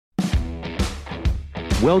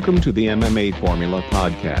Welcome to the MMA Formula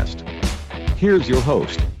Podcast. Here's your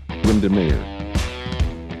host, Linda Mayer.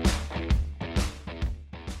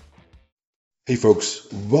 Hey folks,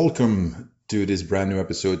 welcome to this brand new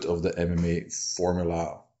episode of the MMA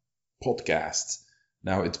Formula Podcast.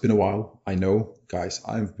 Now, it's been a while, I know, guys.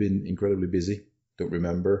 I've been incredibly busy, don't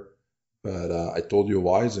remember, but I told you a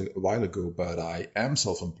while ago, but I am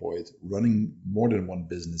self-employed, running more than one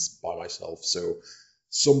business by myself. So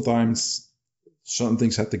sometimes some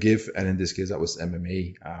things had to give, and in this case, that was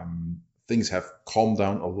MMA. Things have calmed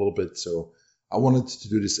down a little bit, so I wanted to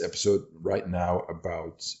do this episode right now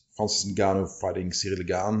about Francis Ngannou fighting Cyril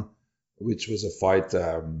Gane, which was a fight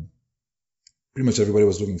pretty much everybody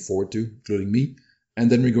was looking forward to, including me. And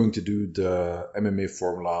then we're going to do the MMA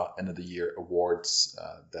Formula End of the Year Awards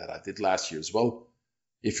that I did last year as well.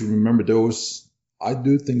 If you remember those, I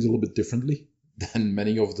do things a little bit differently than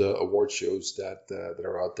many of the award shows that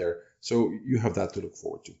are out there. So you have that to look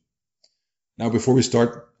forward to. Now, before we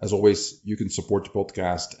start, as always, you can support the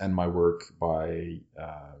podcast and my work by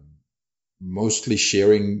mostly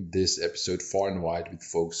sharing this episode far and wide with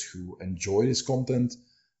folks who enjoy this content.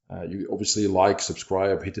 You obviously like,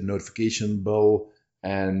 subscribe, hit the notification bell.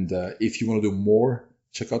 And if you want to do more,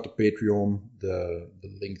 check out the Patreon. The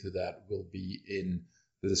link to that will be in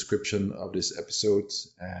the description of this episode.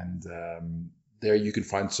 And there you can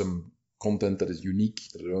find some content that is unique,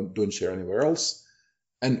 that I don't share anywhere else.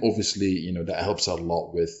 And obviously, that helps out a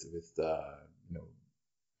lot with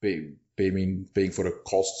paying for the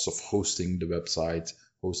costs of hosting the website,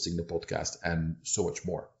 hosting the podcast, and so much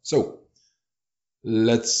more. So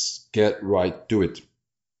let's get right to it.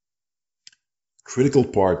 Critical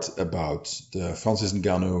part about the Francis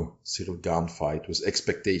Ngannou Cyril Gane fight was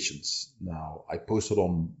expectations. Now, I posted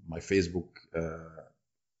on my Facebook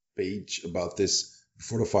page about this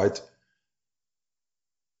before the fight.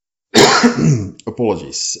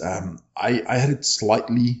 Apologies. I had it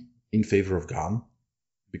slightly in favor of Gane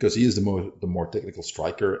because he is the more technical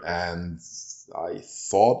striker, and I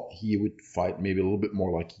thought he would fight maybe a little bit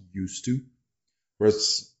more like he used to.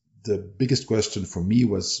 Whereas the biggest question for me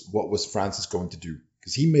was, what was Francis going to do?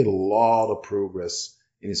 Because he made a lot of progress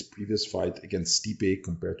in his previous fight against Stipe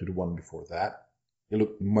compared to the one before that. He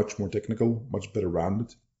looked much more technical, much better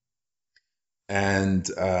rounded. And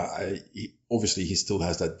obviously he still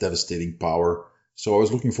has that devastating power. So I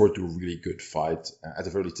was looking forward to a really good fight, at the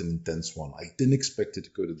very least an intense one. I didn't expect it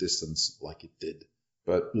to go the distance like it did,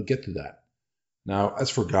 but we'll get to that. Now, as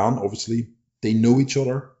for Gane, obviously, they know each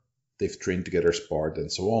other. They've trained together, sparred,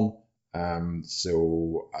 and so on.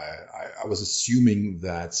 So I was assuming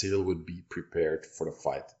that Cyril would be prepared for the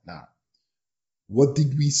fight. Now, what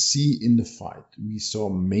did we see in the fight? We saw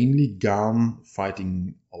mainly Gane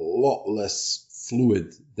fighting a lot less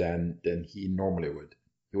fluid than he normally would.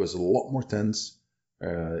 He was a lot more tense.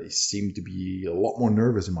 He seemed to be a lot more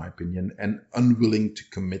nervous, in my opinion, and unwilling to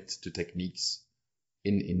commit to techniques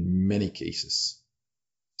in many cases.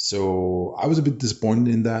 So I was a bit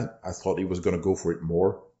disappointed in that. I thought he was going to go for it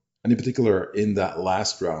more. And in particular, in that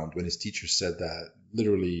last round, when his teacher said that,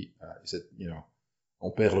 literally, he said,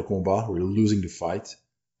 on perd le combat, we're losing the fight.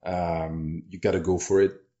 You got to go for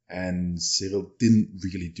it. And Cyril didn't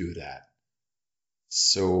really do that.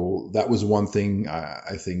 So that was one thing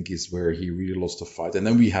I think is where he really lost the fight. And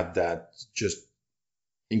then we had that just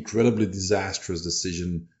incredibly disastrous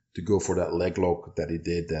decision to go for that leg lock that he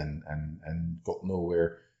did and got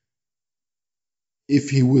nowhere. If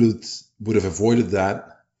he would have avoided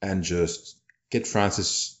that and just get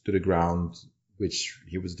Francis to the ground, which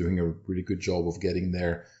he was doing a really good job of getting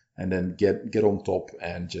there, and then get on top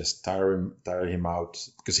and just tire him out,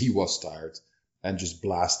 because he was tired, and just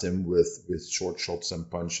blast him with short shots and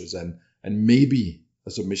punches, and maybe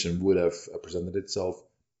a submission would have presented itself,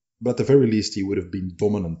 but at the very least he would have been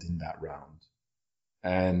dominant in that round.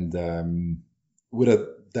 And would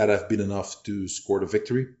that have been enough to score the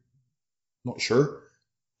victory? Not sure,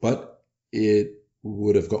 but it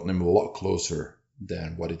would have gotten him a lot closer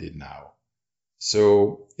than what he did now.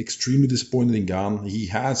 So extremely disappointed in Gane. He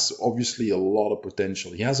has obviously a lot of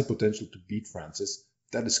potential. He has a potential to beat Francis.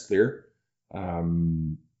 That is clear.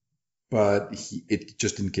 But it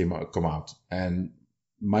just didn't come out. And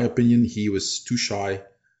in my opinion, he was too shy,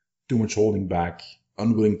 too much holding back,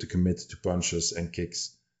 unwilling to commit to punches and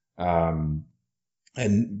kicks. And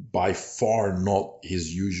by far not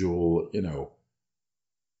his usual,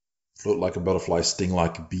 float like a butterfly, sting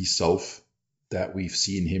like a bee self that we've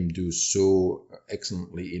seen him do so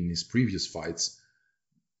excellently in his previous fights.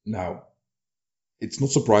 Now, it's not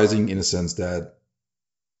surprising in a sense that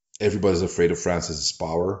everybody's afraid of Francis's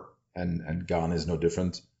power, and Gane is no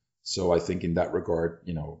different. So I think in that regard,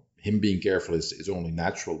 him being careful is only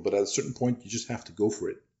natural. But at a certain point, you just have to go for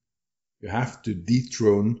it. You have to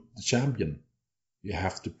dethrone the champion. You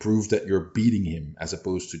have to prove that you're beating him, as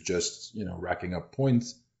opposed to just, racking up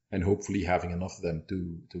points and hopefully having enough of them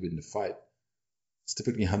to win the fight. It's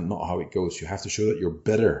typically not how it goes. You have to show that you're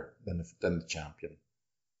better than the champion.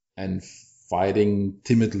 And fighting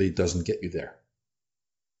timidly doesn't get you there.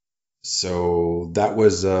 So that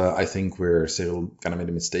was, I think, where Cyril kind of made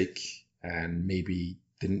a mistake and maybe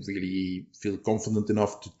didn't really feel confident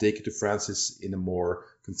enough to take it to Francis in a more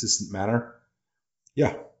consistent manner.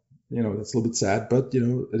 Yeah, that's a little bit sad, but,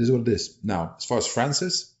 it is what it is. Now, as far as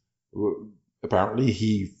Francis, apparently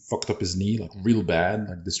he fucked up his knee like real bad,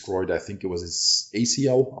 like destroyed, I think it was his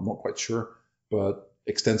ACL, I'm not quite sure, but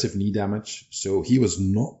extensive knee damage. So he was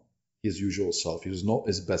not his usual self. He was not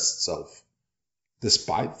his best self.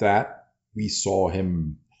 Despite that, we saw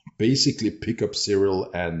him basically pick up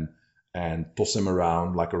Cyril and toss him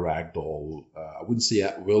around like a rag doll. I wouldn't say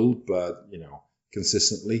at will, but,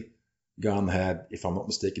 consistently. Gane had, if I'm not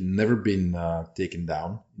mistaken, never been taken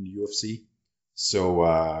down in the UFC.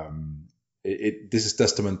 So this is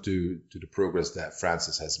testament to the progress that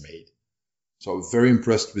Francis has made. So I'm very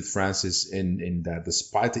impressed with Francis in that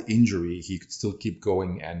despite the injury, he could still keep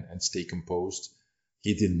going and stay composed.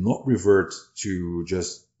 He did not revert to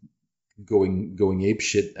just going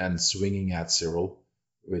apeshit and swinging at Cyril,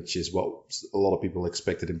 which is what a lot of people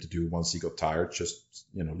expected him to do once he got tired. Just,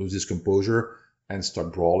 lose his composure and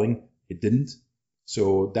start brawling. It didn't.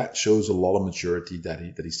 So that shows a lot of maturity that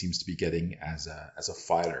he seems to be getting as a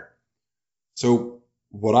fighter. So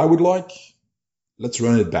what I would like, let's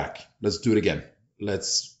run it back. Let's do it again.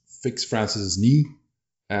 Let's fix Francis's knee.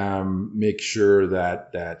 Make sure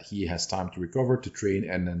that he has time to recover, to train,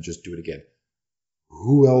 and then just do it again.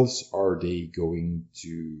 Who else are they going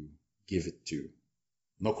to give it to?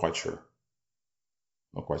 Not quite sure.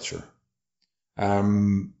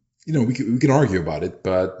 We can argue about it,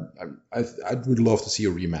 but I would love to see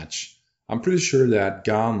a rematch. I'm pretty sure that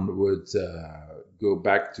Gane would go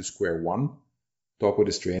back to square one, talk with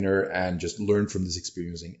his trainer, and just learn from this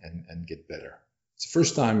experience and get better. It's the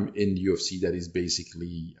first time in the UFC that he's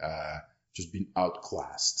basically just been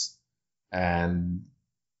outclassed. And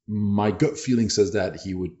my gut feeling says that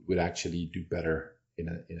he would actually do better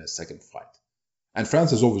in a second fight. And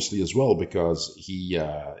Francis obviously as well, because he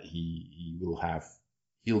will have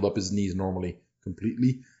healed up his knees normally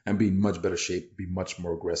completely and be in much better shape, be much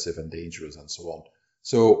more aggressive and dangerous and so on.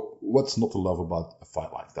 So what's not to love about a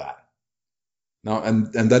fight like that? Now,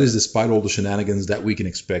 and that is despite all the shenanigans that we can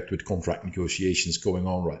expect with contract negotiations going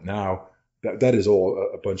on right now. That is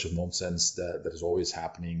all a bunch of nonsense that is always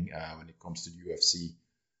happening when it comes to the UFC.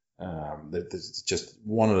 That's just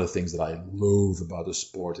one of the things that I loathe about the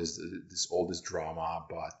sport is all this drama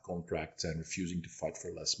about contracts and refusing to fight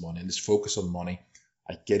for less money and this focus on money.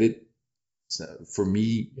 I get it. So for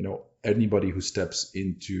me, anybody who steps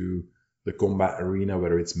into the combat arena,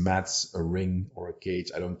 whether it's mats, a ring, or a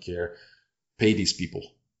cage, I don't care. Pay these people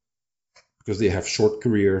because they have short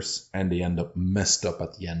careers and they end up messed up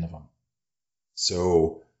at the end of them.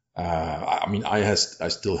 So, I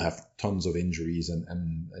still have tons of injuries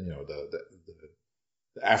and the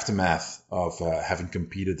aftermath of having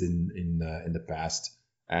competed in the past.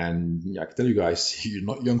 And I can tell you guys, you're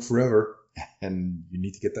not young forever, and you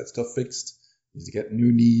need to get that stuff fixed. You need to get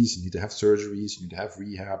new knees. You need to have surgeries. You need to have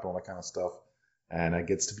rehab, all that kind of stuff. And it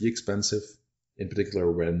gets to be expensive, in particular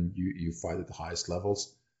when you fight at the highest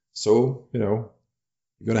levels. So, you're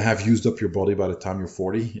going to have used up your body by the time you're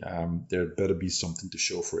 40. There better be something to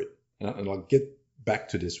show for it. And I'll get back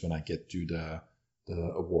to this when I get to the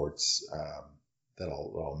awards that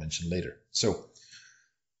I'll mention later. So,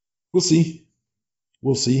 we'll see.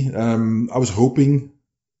 I was hoping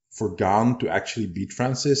for Gane to actually beat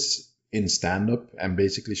Francis in stand-up and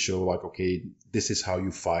basically show okay, this is how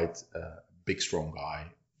you fight a big, strong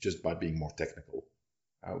guy, just by being more technical.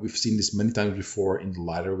 We've seen this many times before in the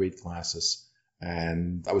lighter weight classes,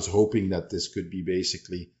 and I was hoping that this could be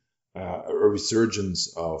basically a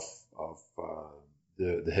resurgence of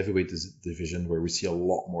the heavyweight division, where we see a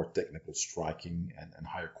lot more technical striking and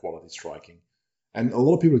higher quality striking. And a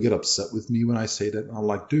lot of people get upset with me when I say that. And I'm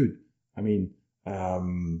like, dude,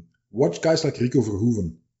 watch guys like Rico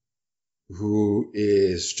Verhoeven, who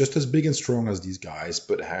is just as big and strong as these guys,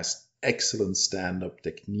 but has excellent stand-up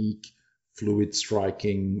technique, fluid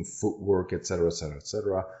striking, footwork, etc.,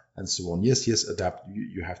 and so on. Yes, adapt.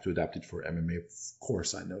 You have to adapt it for MMA. Of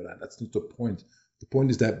course, I know that. That's not the point. The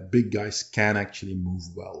point is that big guys can actually move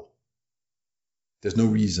well. There's no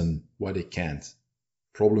reason why they can't.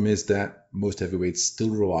 Problem is that most heavyweights still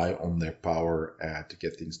rely on their power to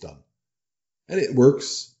get things done. And it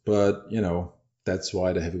works, but, that's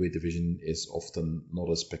why the heavyweight division is often not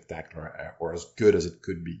as spectacular or as good as it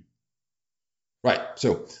could be. Right,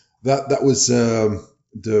 so that was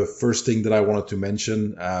the first thing that I wanted to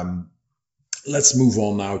mention. Let's move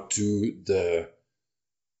on now to the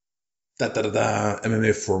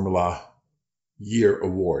MMA Formula Year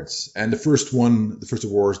Awards. And the first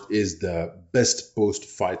award is the Best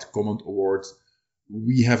Post-Fight Comment Award.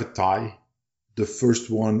 We have a tie. The first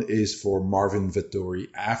one is for Marvin Vettori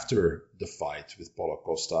after the fight with Paulo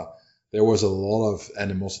Costa. There was a lot of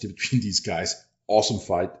animosity between these guys. Awesome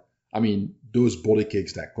fight. I mean, those body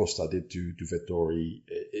kicks that Costa did to Vettori,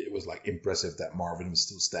 it was like impressive that Marvin was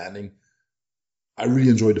still standing. I really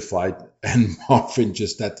enjoyed the fight, and Marvin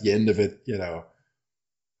just at the end of it,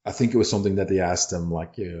 I think it was something that they asked him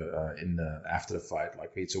like after the fight,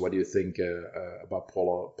 like, hey, so what do you think about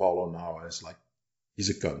Paulo now? And it's like, he's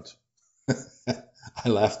a cunt. I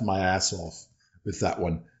laughed my ass off with that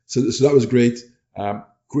one. So that was great.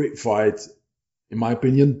 Great fight, in my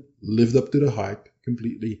opinion, lived up to the hype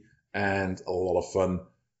completely, and a lot of fun.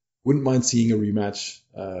 Wouldn't mind seeing a rematch,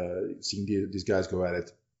 seeing these guys go at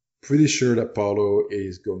it. Pretty sure that Paulo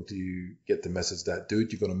is going to get the message that,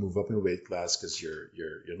 dude, you're going to move up in weight class because you're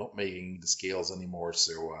not making the scales anymore.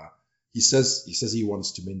 So he says he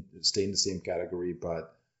wants to stay in the same category,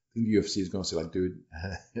 but I think the UFC is going to say, like, dude,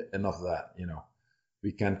 enough of that.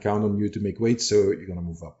 We can't count on you to make weight, so you're going to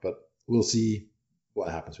move up. But we'll see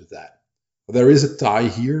what happens with that. But there is a tie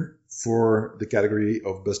here for the category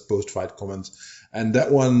of best post-fight comments, and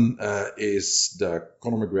that one is the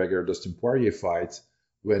Conor McGregor-Dustin Poirier fight,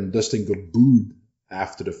 when Dustin got booed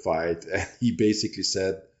after the fight, and he basically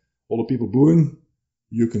said, all the people booing,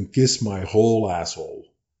 you can kiss my whole asshole.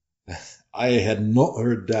 I had not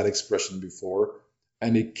heard that expression before,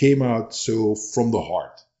 and it came out so from the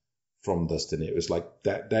heart from Dustin. It was like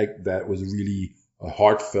that was really a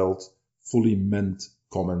heartfelt, fully meant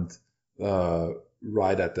comment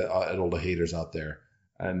right at all the haters out there.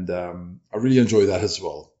 And I really enjoyed that as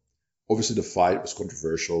well. Obviously, the fight was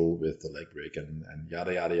controversial with the leg break and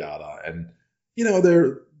yada, yada, yada. And,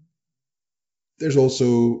 there's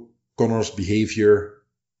also Conor's behavior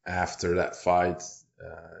after that fight,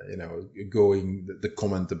 the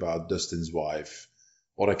comment about Dustin's wife,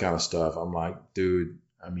 all that kind of stuff. I'm like, dude,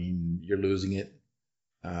 I mean, you're losing it.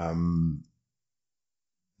 The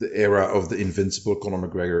era of the invincible Conor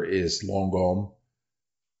McGregor is long gone.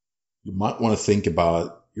 You might want to think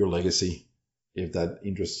about your legacy, if that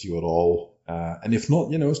interests you at all. And if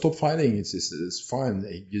not, stop fighting. It's fine.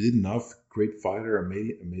 You did enough. Great fighter,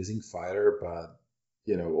 amazing fighter, but,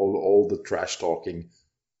 all the trash talking.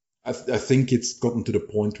 I think it's gotten to the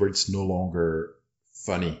point where it's no longer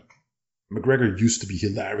funny. McGregor used to be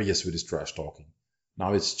hilarious with his trash talking.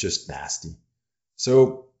 Now it's just nasty.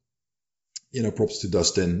 So, props to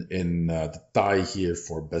Dustin in the tie here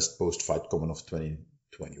for best post-fight comment of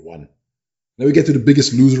 2021. Now we get to the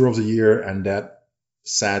biggest loser of the year, and that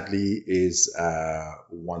sadly is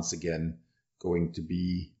once again going to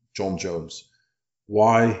be Jon Jones.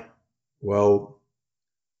 Why? Well,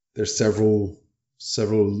 there's several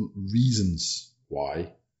reasons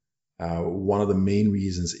why. One of the main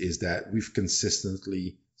reasons is that we've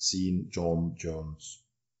consistently seen Jon Jones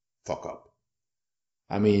fuck up.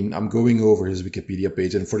 I mean, I'm going over his Wikipedia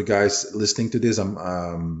page, and for the guys listening to this,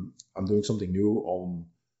 I'm doing something new on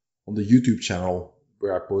the YouTube channel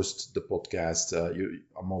where I post the podcast.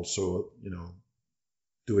 I'm also,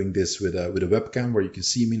 doing this with a webcam where you can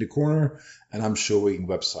see me in the corner, and I'm showing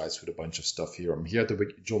websites with a bunch of stuff here. I'm here at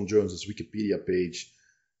the Jon Jones' Wikipedia page.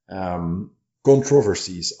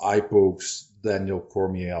 Controversies, eye pokes, Daniel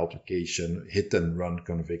Cormier altercation, hit and run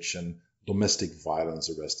conviction, domestic violence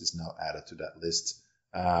arrest is now added to that list.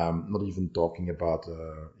 Not even talking about,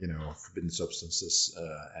 forbidden substances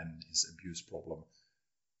and his abuse problem.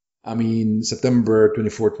 I mean, September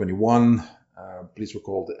 24, 21, police were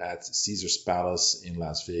called at Caesar's Palace in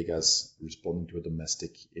Las Vegas, responding to a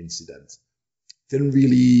domestic incident. Didn't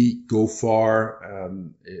really go far.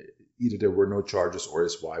 Either there were no charges or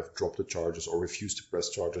his wife dropped the charges or refused to press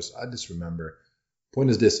charges. I just remember. Point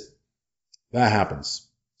is this, that happens.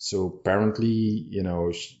 So apparently,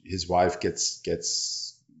 his wife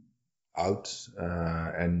gets out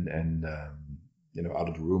and out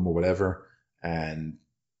of the room or whatever. And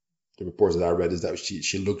the reports that I read is that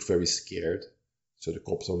she looked very scared. So the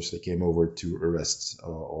cops obviously came over to arrest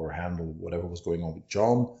or handle whatever was going on with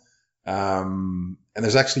Jon. And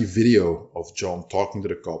there's actually video of Jon talking to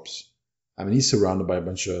the cops. I mean, he's surrounded by a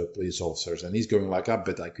bunch of police officers, and he's going like, I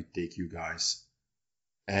bet I could take you guys.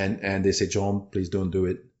 And they say, Jon, please don't do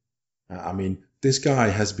it. I mean, this guy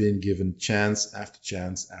has been given chance after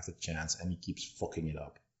chance after chance, and he keeps fucking it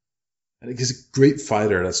up. And he's a great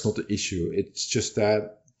fighter. That's not the issue. It's just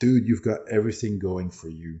that, dude, you've got everything going for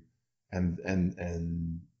you.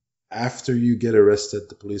 And after you get arrested,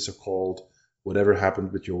 the police are called. Whatever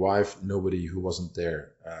happened with your wife, nobody who wasn't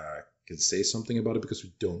there can say something about it because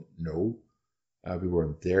we don't know. We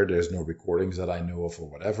weren't there. There's no recordings that I know of or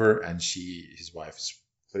whatever. And his wife is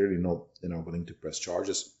clearly not, willing to press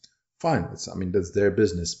charges. Fine. That's their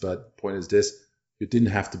business. But the point is this: you didn't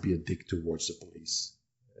have to be a dick towards the police.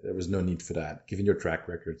 There was no need for that, given your track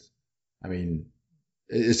record.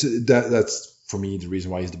 That's for me the reason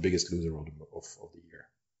why he's the biggest loser of the year.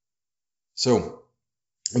 So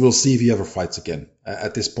we'll see if he ever fights again.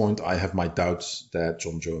 At this point, I have my doubts that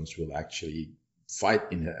John Jones will actually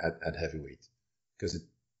fight at heavyweight, because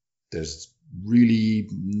there's really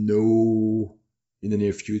no, in the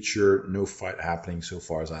near future, no fight happening so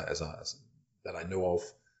far as that I know of.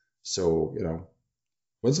 So,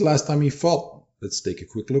 when's the last time he fought? Let's take a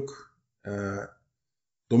quick look.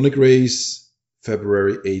 Dominic Reyes,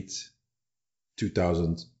 February 8th,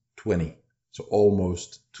 2020. So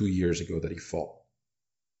almost 2 years ago that he fought.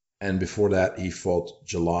 And before that, he fought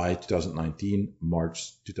July 2019,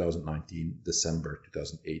 March 2019, December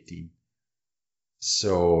 2018.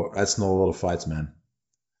 So that's not a lot of fights, man.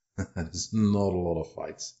 That's not a lot of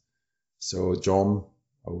fights. So John,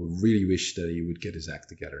 I would really wish that he would get his act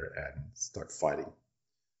together and start fighting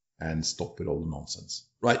and stop with all the nonsense.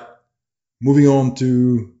 Right. Moving on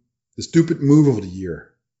to the stupid move of the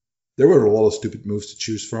year. There were a lot of stupid moves to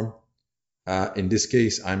choose from. In this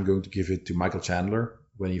case, I'm going to give it to Michael Chandler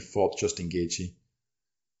when he fought Justin Gaethje.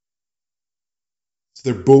 So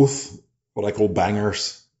they're both what I call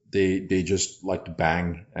bangers. They just like to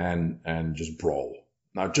bang and just brawl.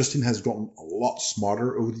 Now, Justin has gotten a lot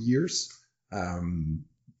smarter over the years.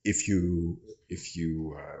 If you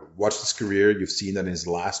watch his career, you've seen that in his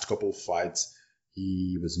last couple of fights,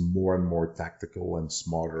 he was more and more tactical and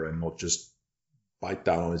smarter, and not just bite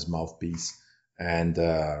down on his mouthpiece and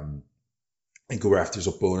go after his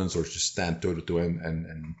opponents or just stand toe to toe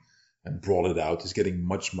and brawl it out. He's getting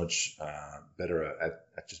much better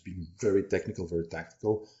at just being very technical, very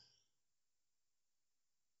tactical.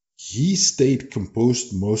 He stayed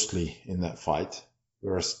composed mostly in that fight,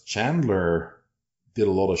 whereas Chandler did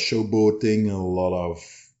a lot of showboating, a lot of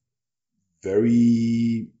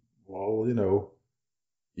very,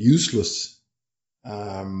 useless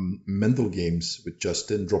mental games with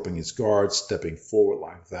Justin, dropping his guard, stepping forward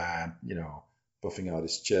like that, puffing out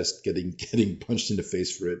his chest, getting punched in the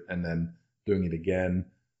face for it, and then doing it again.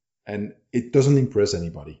 And it doesn't impress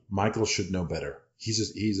anybody. Michael should know better.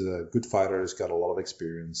 He's a good fighter. He's got a lot of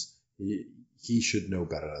experience. He should know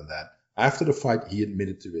better than that. After the fight, he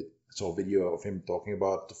admitted to it. I saw a video of him talking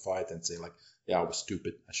about the fight and saying like, "Yeah, I was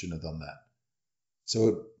stupid. I shouldn't have done that."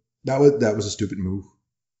 So that was a stupid move.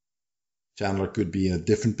 Chandler could be in a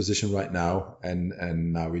different position right now,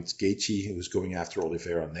 and now it's Gaethje who's going after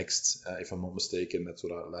Oliveira next, if I'm not mistaken. That's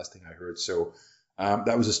last thing I heard. So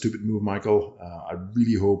that was a stupid move, Michael. I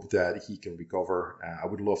really hope that he can recover. I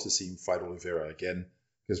would love to see him fight Oliveira again,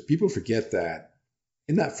 because people forget that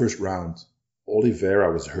in that first round,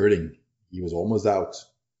 Oliveira was hurting. He was almost out.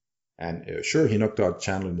 And sure, he knocked out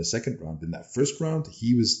Chandler in the second round. In that first round,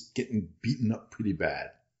 he was getting beaten up pretty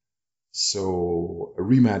bad. So a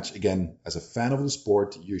rematch, again, as a fan of the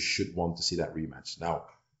sport, you should want to see that rematch. Now,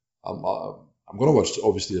 I'm going to watch,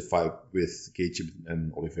 obviously, the fight with Gaethje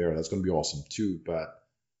and Oliveira. That's going to be awesome, too. But,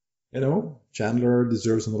 Chandler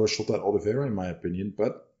deserves another shot at Oliveira, in my opinion.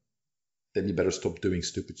 But then you better stop doing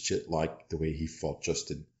stupid shit like the way he fought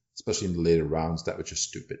Justin, especially in the later rounds. That was just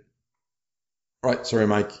stupid. All right, sorry,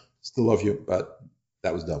 Mike. Still love you, but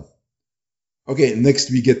that was dumb. Okay,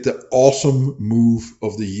 next we get the awesome move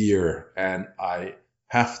of the year, and I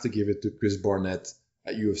have to give it to Chris Barnett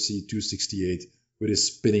at UFC 268 with his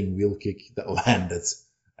spinning wheel kick that landed.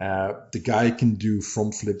 The guy can do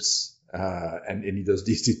front flips, and he does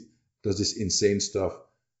this insane stuff,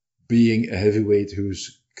 being a heavyweight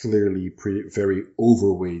who's clearly very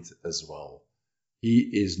overweight as well.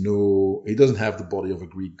 He doesn't have the body of a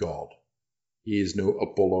Greek god. He is no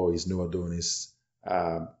Apollo. He's no Adonis.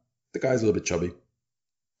 The guy's a little bit chubby,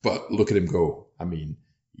 but look at him go. I mean,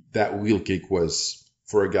 that wheel kick was,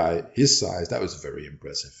 for a guy his size, that was very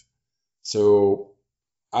impressive. So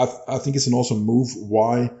I think it's an awesome move.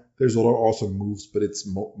 Why? There's other awesome moves, but it's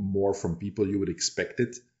more from people you would expect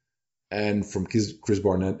it. And from Chris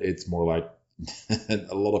Barnett, it's more like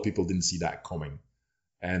a lot of people didn't see that coming.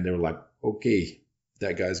 And they were like, okay,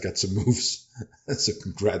 that guy's got some moves. So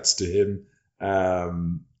congrats to him.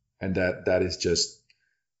 And that is just,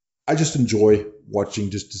 I just enjoy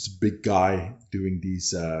watching just this big guy doing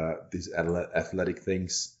these athletic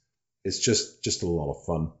things. It's just a lot of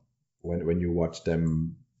fun when you watch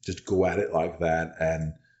them just go at it like that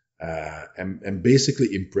and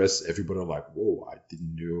basically impress everybody. Like, whoa, I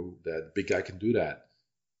didn't know that big guy can do that.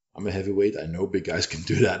 I'm a heavyweight. I know big guys can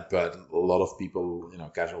do that, but a lot of people,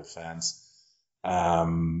 casual fans,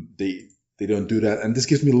 they don't do that. And this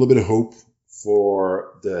gives me a little bit of hope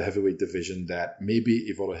for the heavyweight division that maybe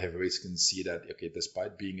if other heavyweights can see that, okay,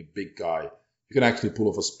 despite being a big guy, you can actually pull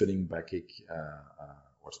off a spinning back kick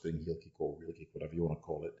or spinning heel kick or wheel kick, whatever you want to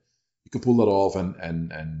call it. You can pull that off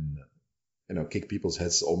and kick people's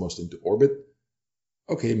heads almost into orbit.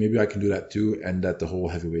 Okay, maybe I can do that too, and that the whole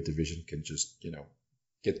heavyweight division can just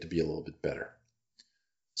get to be a little bit better.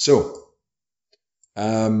 So,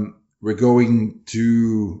 we're going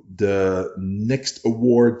to the next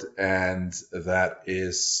award, and that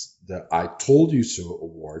is the I Told You So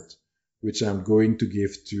award, which I'm going to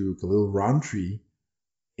give to Khalil Roundtree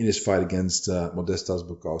in his fight against Modestas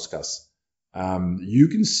Bukauskas. You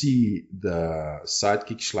can see the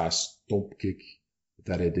sidekick / stomp kick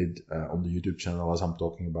that I did on the YouTube channel as I'm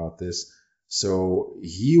talking about this. So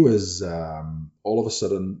he was all of a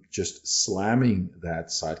sudden just slamming that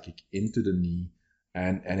sidekick into the knee,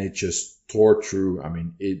 and it just tore through. I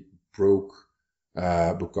mean, it broke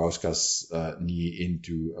Bukauskas' knee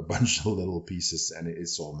into a bunch of little pieces, and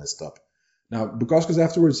it's all messed up. Now, Bukauskas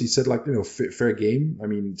afterwards, he said, like, fair game. I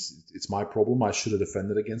mean, it's my problem. I should have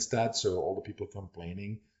defended against that. So all the people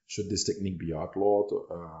complaining, should this technique be outlawed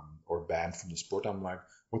or banned from the sport? I'm like,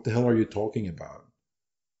 what the hell are you talking about?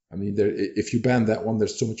 I mean, if you ban that one,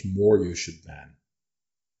 there's so much more you should ban.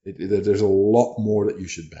 There's a lot more that you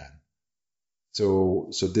should ban.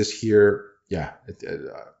 So this here, yeah,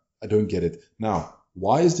 I don't get it. Now,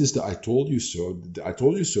 why is this the I told you so? The I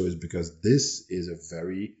told you so is because this is a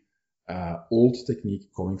very old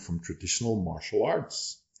technique coming from traditional martial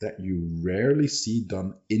arts that you rarely see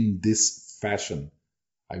done in this fashion.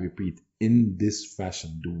 I repeat, in this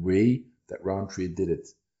fashion, the way that Roundtree did it.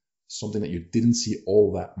 Something that you didn't see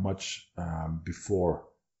all that much before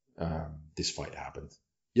this fight happened.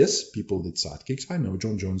 Yes, people did sidekicks. I know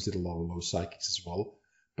John Jones did a lot of low sidekicks as well,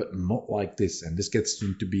 but not like this. And this gets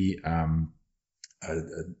into be a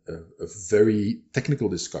very technical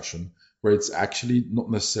discussion where it's actually not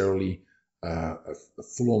necessarily a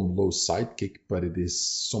full-on low sidekick, but it is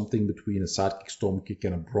something between a sidekick, storm kick,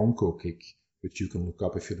 and a bronco kick, which you can look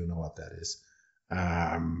up if you don't know what that is.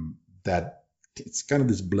 That it's kind of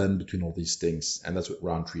this blend between all these things, and that's what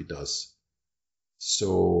Roundtree does.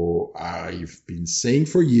 So I've been saying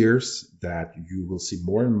for years that you will see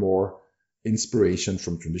more and more inspiration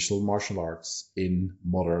from traditional martial arts in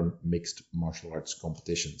modern mixed martial arts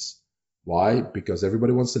competitions. Why? Because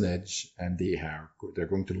everybody wants an edge, and they're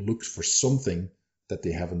going to look for something that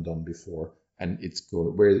they haven't done before, and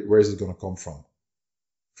where is it going to come from?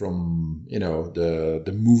 From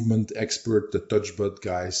the movement expert, the touch butt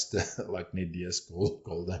guys, like Nate Diaz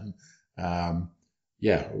call them.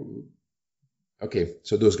 Okay,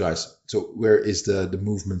 so those guys. So where is the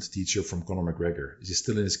movement teacher from Conor McGregor? Is he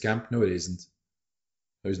still in his camp? No, it isn't.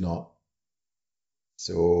 No, he's not.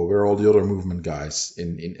 So where are all the other movement guys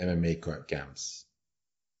in MMA camps?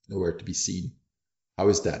 Nowhere to be seen. How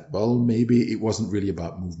is that? Well, maybe it wasn't really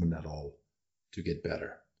about movement at all to get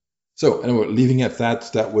better. So anyway, leaving at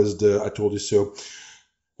that was the I told you so.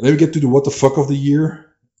 And then we get to the what the fuck of the year,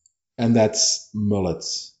 and that's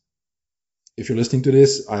mullets. If you're listening to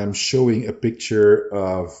this, I am showing a picture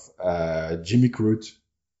of Jimmy Crute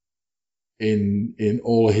in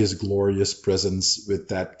all his glorious presence with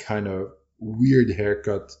that kind of weird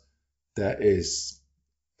haircut that is,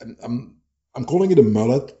 I'm calling it a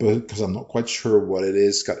mullet, but because I'm not quite sure what it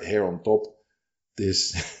is. Got hair on top.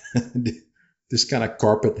 This this kind of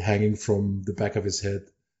carpet hanging from the back of his head.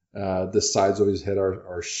 The sides of his head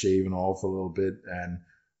are shaven off a little bit. And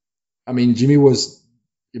I mean, Jimmy was,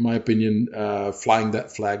 in my opinion, flying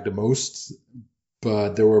that flag the most.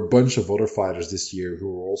 But there were a bunch of other fighters this year who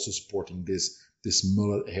were also sporting this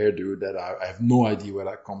mullet hairdo that I have no idea where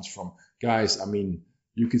that comes from. Guys, I mean,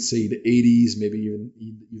 you could say the 80s, maybe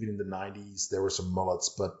even in the 90s, there were some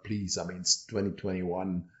mullets. But please, I mean, it's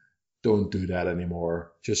 2021. Don't do that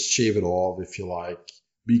anymore. Just shave it off if you like.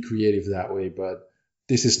 Be creative that way. But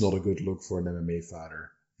this is not a good look for an MMA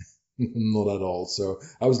fighter. Not at all. So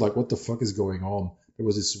I was like, what the fuck is going on? There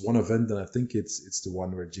was this one event, and I think it's the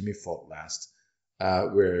one where Jimmy fought last,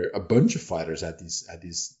 where a bunch of fighters had these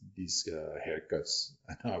haircuts.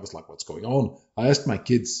 And I was like, what's going on? I asked my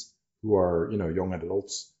kids, who are young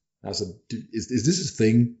adults, I said, is this a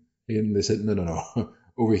thing? And they said, no.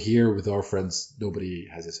 over here with our friends, nobody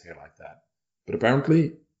has his hair like that. But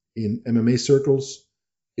apparently in MMA circles,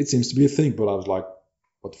 it seems to be a thing. But I was like,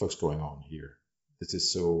 what the fuck's going on here? This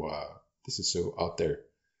is so out there.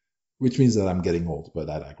 Which means that I'm getting old, but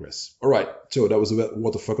I digress. All right, so that was about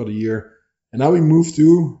what the fuck of the year. And now we move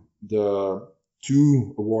to the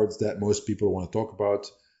two awards that most people want to talk about,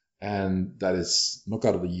 and that is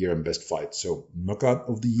Knockout of the Year and Best Fight. So Knockout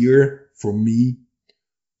of the Year for me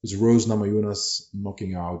was Rose Namajunas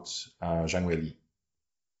knocking out Zhang Weili.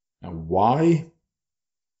 Now why?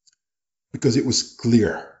 Because it was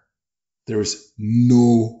clear. There is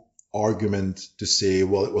no argument to say,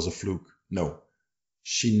 well, it was a fluke. No.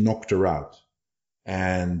 She knocked her out.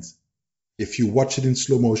 And if you watch it in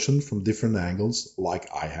slow motion from different angles, like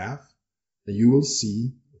I have, then you will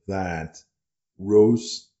see that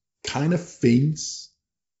Rose kind of feints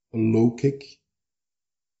a low kick.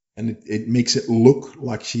 And it makes it look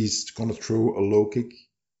like she's going to throw a low kick,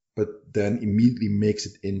 but then immediately makes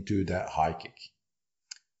it into that high kick.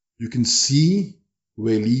 You can see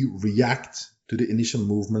Weili react to the initial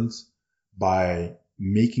movement by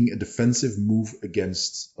making a defensive move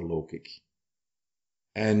against a low kick.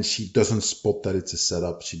 And she doesn't spot that it's a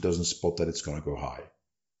setup. She doesn't spot that it's going to go high.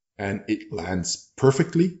 And it lands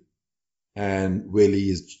perfectly. And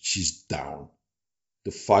Weili she's down.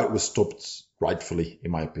 The fight was stopped rightfully, in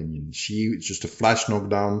my opinion. It's just a flash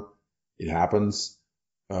knockdown. It happens.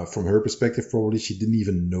 From her perspective, probably she didn't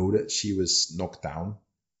even know that she was knocked down.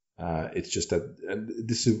 It's just that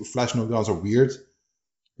this flash knockdowns are weird.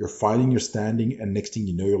 You're fighting, you're standing, and next thing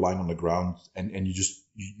you know, you're lying on the ground, and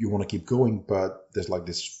you want to keep going, but there's like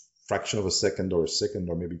this fraction of a second or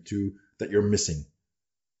maybe two that you're missing.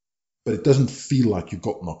 But it doesn't feel like you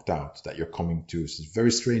got knocked out, that you're coming to. So it's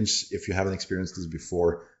very strange if you haven't experienced this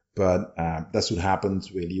before, but that's what happened.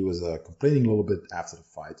 Weili was complaining a little bit after the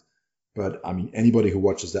fight. But I mean, anybody who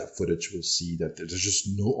watches that footage will see that there's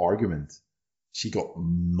just no argument. She got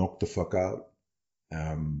knocked the fuck out.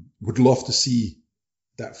 Would love to see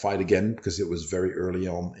that fight again because it was very early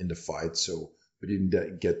on in the fight, so we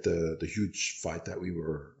didn't get the huge fight that we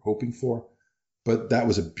were hoping for. But that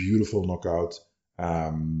was a beautiful knockout,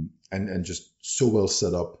 and just so well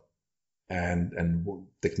set up, and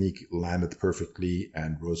technique landed perfectly,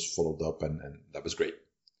 and Rose followed up, and that was great.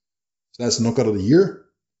 So that's Knockout of the Year.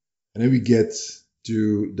 And then we get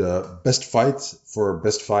to the best fight. For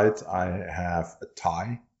best fight, I have a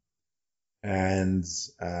tie, and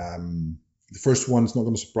the first one is not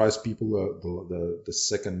going to surprise people. The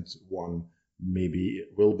second one maybe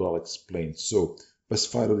will, but I'll explain. So,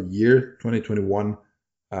 best fight of the year, 2021,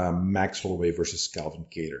 Max Holloway versus Calvin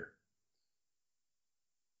Kattar.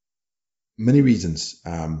 Many reasons.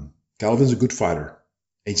 Calvin's a good fighter.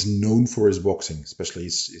 He's known for his boxing, especially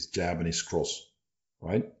his jab and his cross,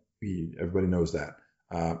 right? Everybody knows that.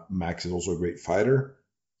 Max is also a great fighter.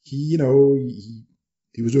 He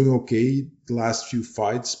was doing okay the last few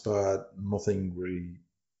fights, but nothing really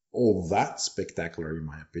all that spectacular in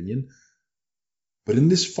my opinion. But in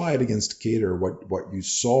this fight against Kattar, what you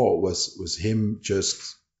saw was him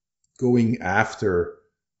just going after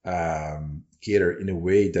Kattar in a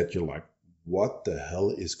way that you're like, what the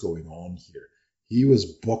hell is going on here? He was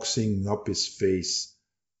boxing up his face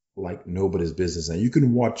like nobody's business. And you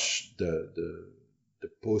can watch the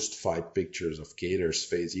post-fight pictures of Kattar's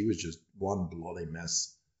face. He was just one bloody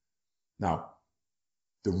mess. Now,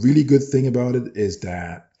 the really good thing about it is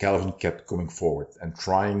that Calvin kept going forward and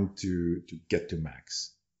trying to get to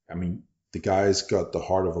Max. I mean, the guy's got the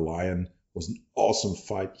heart of a lion. It was an awesome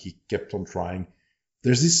fight. He kept on trying.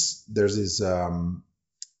 There's this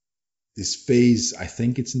phase, I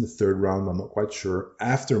think it's in the third round, I'm not quite sure,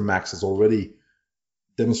 after Max has already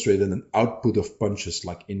demonstrated an output of punches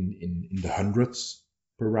like in the hundreds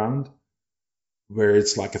per round, where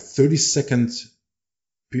it's like a 30-second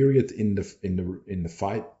period in the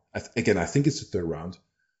fight. Again, I think it's the third round.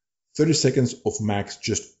 30 seconds of Max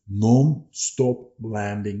just non-stop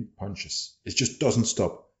landing punches. It just doesn't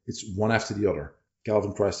stop. It's one after the other.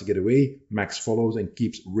 Calvin tries to get away. Max follows and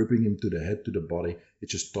keeps ripping him to the head, to the body. It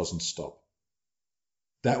just doesn't stop.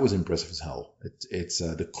 That was impressive as hell. It's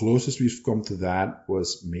the closest we've come to that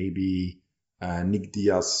was maybe Nick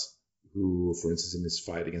Diaz, who, for instance, in his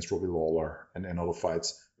fight against Robbie Lawler and other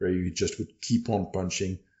fights where you just would keep on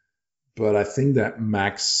punching. But I think that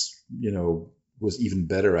Max, was even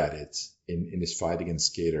better at it in his fight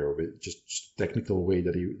against Kattar, with just technical way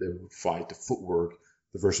that they would fight, the footwork,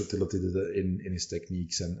 the versatility in his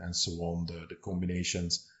techniques and so on, the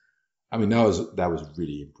combinations. I mean, that was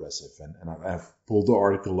really impressive. And I've pulled the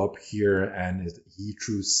article up here, and he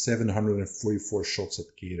threw 744 shots at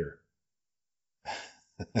Kattar.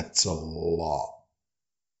 That's a lot.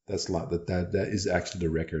 That is actually the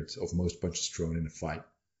record of most punches thrown in a fight.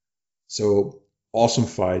 So awesome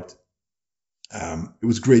fight. It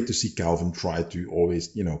was great to see Calvin try to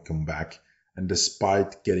always, come back. And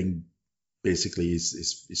despite getting basically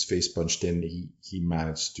his face punched in, he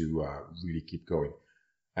managed to really keep going.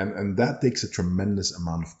 And that takes a tremendous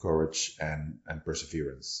amount of courage and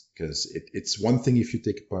perseverance, because it's one thing if you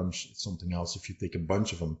take a punch, it's something else if you take a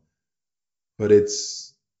bunch of them. But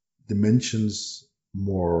it's dimensions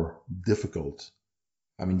more difficult.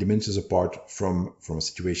 I mean, dimensions apart from a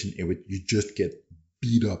situation in which you just get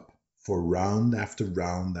beat up for round after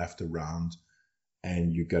round after round,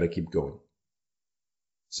 and you got to keep going.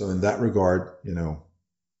 So in that regard,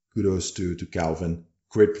 kudos to Calvin.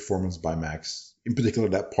 Great performance by Max. In particular,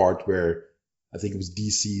 that part where I think it was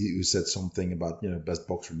DC who said something about, best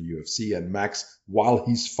boxer in the UFC. And Max, while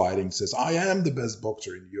he's fighting, says, I am the best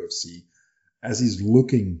boxer in the UFC. As he's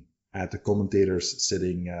looking at the commentators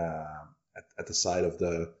sitting at the side of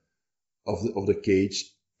the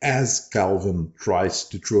cage, as Calvin tries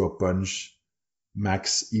to throw a punch,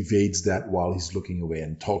 Max evades that while he's looking away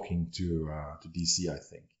and talking to DC, I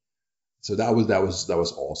think. So that was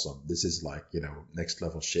awesome. This is like, next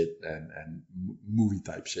level shit and movie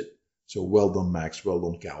type shit. So well done, Max. Well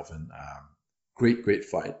done, Calvin. Great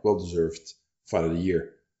fight. Well deserved fight of the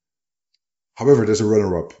year. However, there's a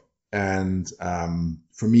runner-up. And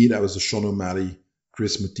for me, that was the Sean O'Malley,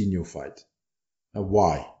 Chris Moutinho fight. Now,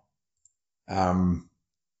 why?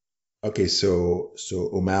 Okay, so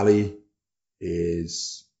O'Malley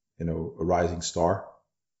is, a rising star.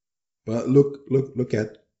 But look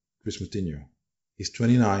at Chris Moutinho. He's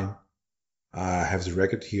 29, has a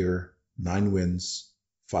record here, 9 wins,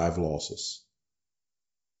 5 losses.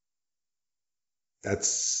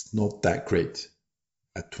 That's not that great.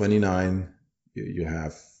 At 29, you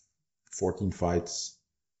have 14 fights,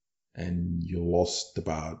 and you lost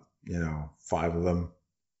about, 5 of them.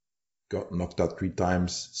 Got knocked out 3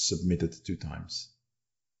 times, submitted 2 times.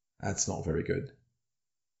 That's not very good.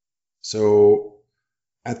 So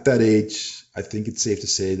at that age, I think it's safe to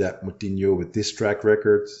say that Moutinho, with this track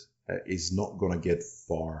record, is not going to get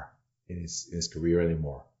far in his career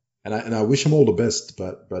anymore. And I wish him all the best,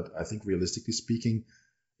 but I think realistically speaking,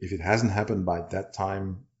 if it hasn't happened by that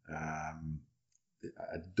time,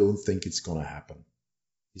 I don't think it's going to happen.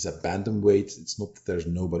 He's at bantamweight. It's not that there's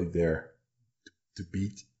nobody there to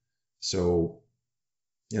beat. So,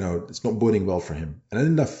 it's not boding well for him. And then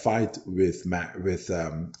in that fight with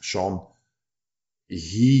Sean,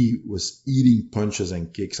 he was eating punches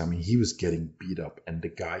and kicks. I mean, he was getting beat up, and the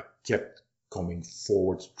guy kept coming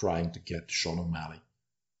forward trying to get Sean O'Malley.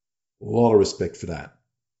 A lot of respect for that.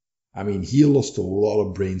 I mean, he lost a lot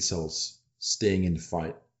of brain cells staying in the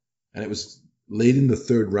fight. And it was late in the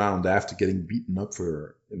 3rd round, after getting beaten up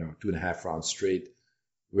for, 2.5 rounds straight,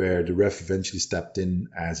 where the ref eventually stepped in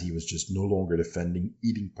as he was just no longer defending,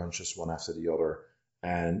 eating punches one after the other.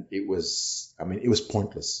 And it was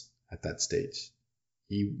pointless at that stage.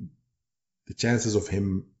 The chances of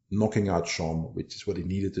him knocking out Sean, which is what he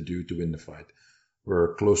needed to do to win the fight,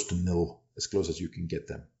 were close to nil, as close as you can get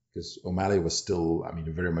them. Because O'Malley was still,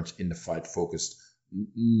 very much in the fight, focused,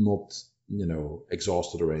 not,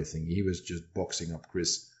 exhausted or anything. He was just boxing up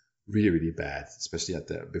Chris really, really bad, especially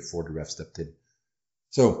before the ref stepped in.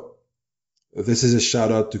 So this is a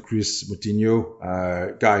shout out to Chris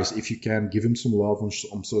Moutinho. Guys, if you can, give him some love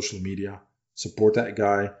on social media. Support that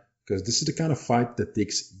guy, because this is the kind of fight that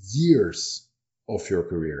takes years of your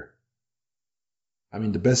career.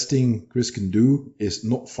 The best thing Chris can do is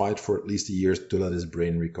not fight for at least a year to let his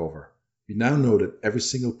brain recover. We now know that every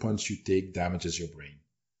single punch you take damages your brain.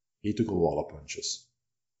 He took a lot of punches.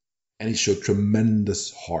 And he showed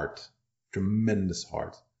tremendous heart. Tremendous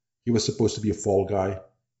heart. He was supposed to be a fall guy.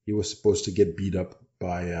 He was supposed to get beat up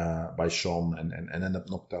by Sean and end up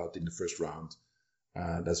knocked out in the 1st round.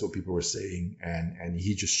 That's what people were saying. And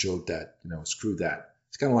he just showed that, screw that.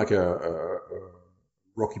 It's kind of like a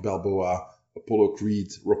Rocky Balboa, Apollo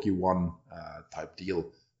Creed, Rocky 1 type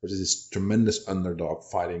deal, which is this tremendous underdog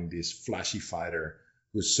fighting this flashy fighter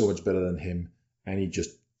who's so much better than him, and he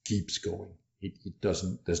just keeps going. He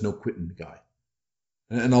doesn't. There's no quitting the guy.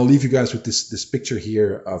 And I'll leave you guys with this picture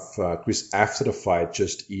here of Chris after the fight,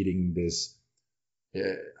 just eating this.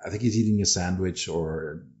 I think he's eating a sandwich,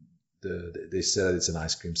 or they said it's an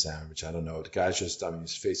ice cream sandwich. I don't know. The guy's just,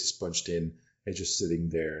 his face is punched in. And just sitting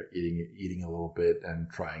there eating a little bit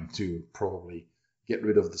and trying to probably get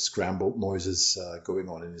rid of the scrambled noises going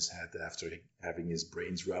on in his head after having his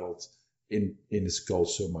brains rattled in his skull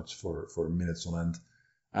so much for minutes on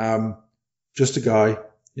end. Just a guy,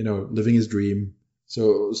 living his dream,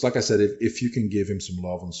 So it's like I said, if you can give him some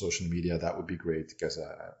love on social media, that would be great, because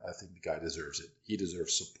I think the guy deserves it. He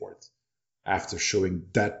deserves support after showing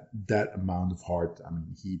that amount of heart. I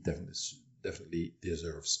mean, he definitely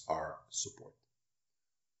deserves our support.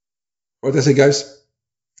 All right, that's it, guys.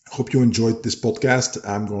 Hope you enjoyed this podcast.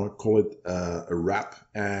 I'm going to call it a wrap.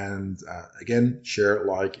 And again, share,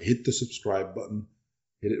 like, hit the subscribe button.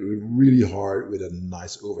 Hit it really hard with a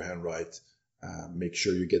nice overhand right. Make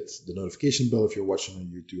sure you get the notification bell if you're watching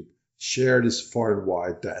on YouTube. Share this far and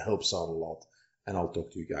wide. That helps out a lot. And I'll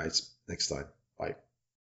talk to you guys next time. Bye.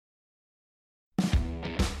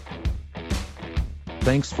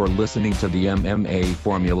 Thanks for listening to the MMA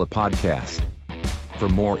Formula Podcast. For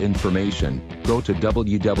more information, go to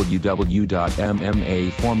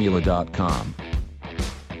www.mmaformula.com.